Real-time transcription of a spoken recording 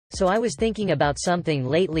So I was thinking about something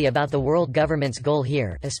lately about the world government's goal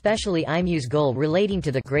here, especially IMU's goal relating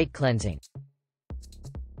to the Great Cleansing.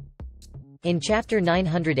 In chapter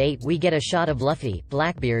 908 we get a shot of Luffy,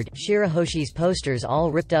 Blackbeard, Shirahoshi's posters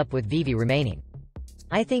all ripped up with Vivi remaining.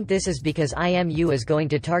 I think this is because IMU is going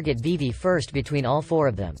to target Vivi first between all four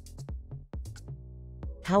of them.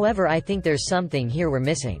 However, I think there's something here we're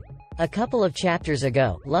missing. A couple of chapters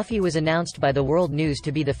ago, Luffy was announced by the World News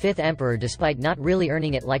to be the 5th Emperor despite not really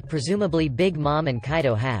earning it like presumably Big Mom and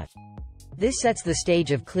Kaido have. This sets the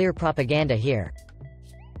stage of clear propaganda here.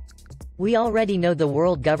 We already know the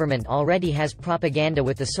world government already has propaganda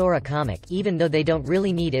with the Sora comic, even though they don't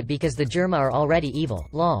really need it because the Germa are already evil,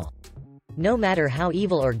 lol. No matter how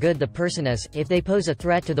evil or good the person is, if they pose a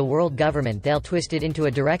threat to the world government they'll twist it into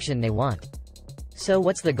a direction they want. So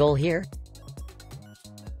what's the goal here?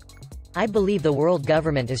 I believe the world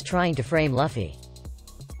government is trying to frame Luffy.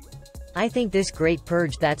 I think this great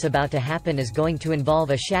purge that's about to happen is going to involve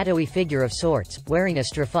a shadowy figure of sorts, wearing a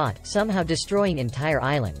straffat, somehow destroying entire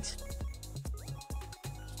islands.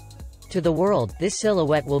 To the world, this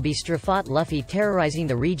silhouette will be straffat Luffy terrorizing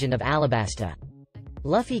the region of Alabasta.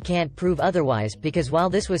 Luffy can't prove otherwise because while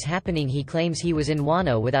this was happening he claims he was in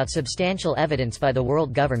Wano without substantial evidence by the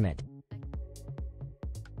world government.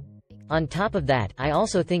 On top of that, I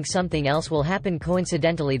also think something else will happen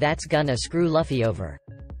coincidentally that's gonna screw Luffy over.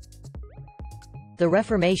 The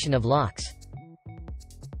reformation of locks.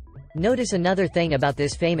 Notice another thing about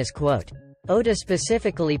this famous quote. Oda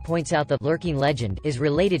specifically points out that lurking legend is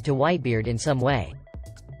related to Whitebeard in some way.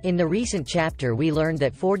 In the recent chapter we learned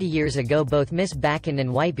that 40 years ago both Miss Bakken and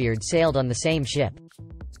Whitebeard sailed on the same ship.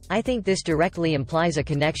 I think this directly implies a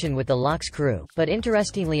connection with the Locks crew, but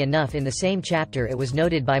interestingly enough in the same chapter it was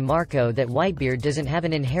noted by Marco that Whitebeard doesn't have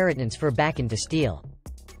an inheritance for Bakken to steal.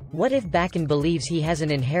 What if Bakken believes he has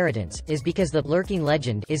an inheritance, is because the lurking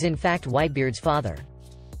legend is in fact Whitebeard's father?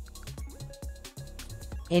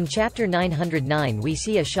 In chapter 909 we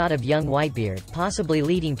see a shot of young Whitebeard, possibly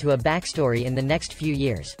leading to a backstory in the next few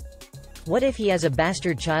years. What if he has a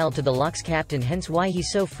bastard child to the Locks captain, hence why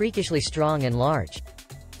he's so freakishly strong and large?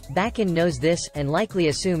 Bakken knows this, and likely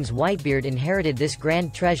assumes Whitebeard inherited this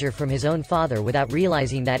grand treasure from his own father without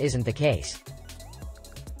realizing that isn't the case.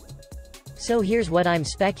 So here's what I'm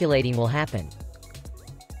speculating will happen.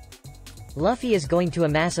 Luffy is going to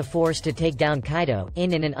amass a force to take down Kaido.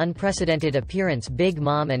 In an unprecedented appearance Big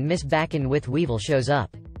Mom and Miss Bakken with Weevil shows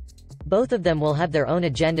up. Both of them will have their own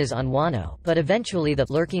agendas on Wano, but eventually the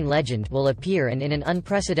lurking legend will appear and in an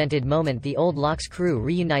unprecedented moment the old Locks crew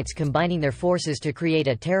reunites, combining their forces to create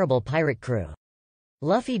a terrible pirate crew.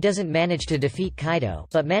 Luffy doesn't manage to defeat Kaido,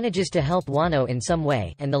 but manages to help Wano in some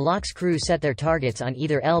way, and the Locks crew set their targets on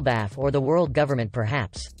either Elbaf or the world government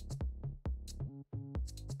perhaps.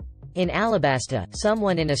 In Alabasta,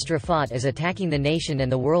 someone in a straffat is attacking the nation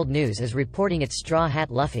and the world news is reporting it's Straw Hat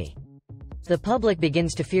Luffy. The public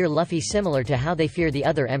begins to fear Luffy similar to how they fear the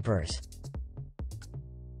other emperors.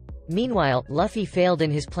 Meanwhile, Luffy failed in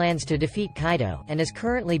his plans to defeat Kaido, and is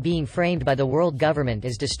currently being framed by the world government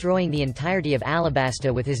as destroying the entirety of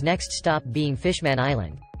Alabasta, with his next stop being Fishman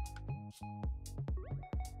Island.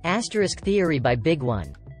 Asterisk theory by Big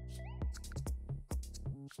One.